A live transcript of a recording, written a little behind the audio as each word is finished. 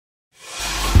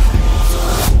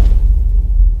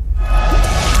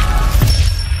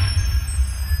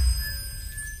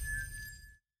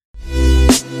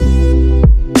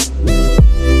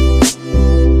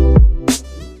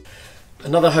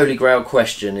Another holy grail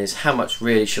question is, how much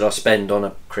really should I spend on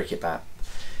a cricket bat?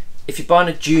 If you're buying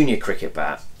a junior cricket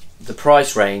bat, the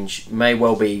price range may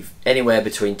well be anywhere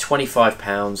between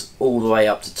 £25 all the way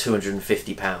up to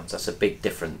 £250. That's a big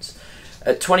difference.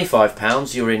 At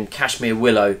 £25 you're in Kashmir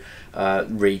willow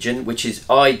region, which is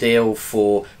ideal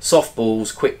for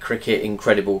softballs, quick cricket,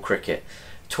 incredible cricket.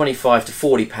 £25 to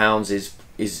 £40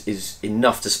 is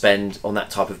enough to spend on that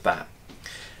type of bat.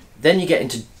 Then you get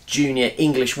into junior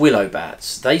English willow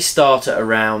bats. They start at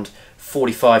around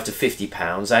 £45 to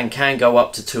 £50 and can go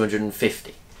up to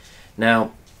 £250.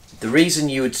 Now, the reason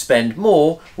you would spend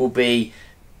more will be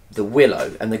the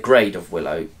willow and the grade of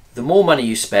willow. The more money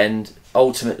you spend,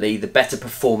 ultimately the better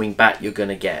performing bat you're going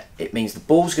to get. It means the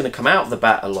ball's going to come out of the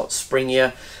bat a lot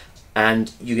springier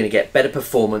and you're going to get better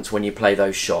performance when you play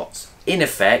those shots. In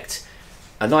effect,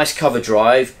 a nice cover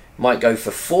drive might go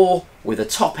for 4 with a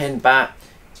top end bat.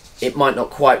 It might not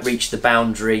quite reach the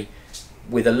boundary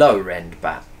with a lower end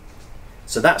bat.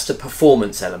 So that's the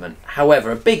performance element. However,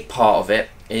 a big part of it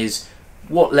is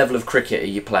what level of cricket are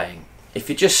you playing. If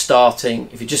you're just starting,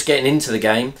 if you're just getting into the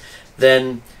game,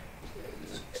 then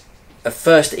a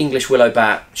first English willow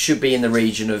bat should be in the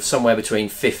region of somewhere between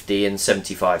 £50 and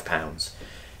 £75.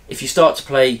 If you start to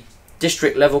play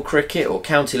district level cricket or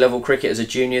county level cricket as a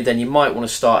junior, then you might want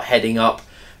to start heading up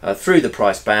through the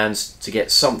price bands to get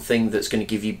something that's going to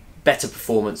give you better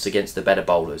performance against the better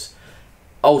bowlers.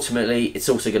 Ultimately, it's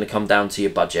also going to come down to your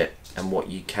budget and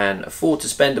what you can afford to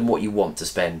spend and what you want to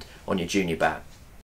spend on your junior bat.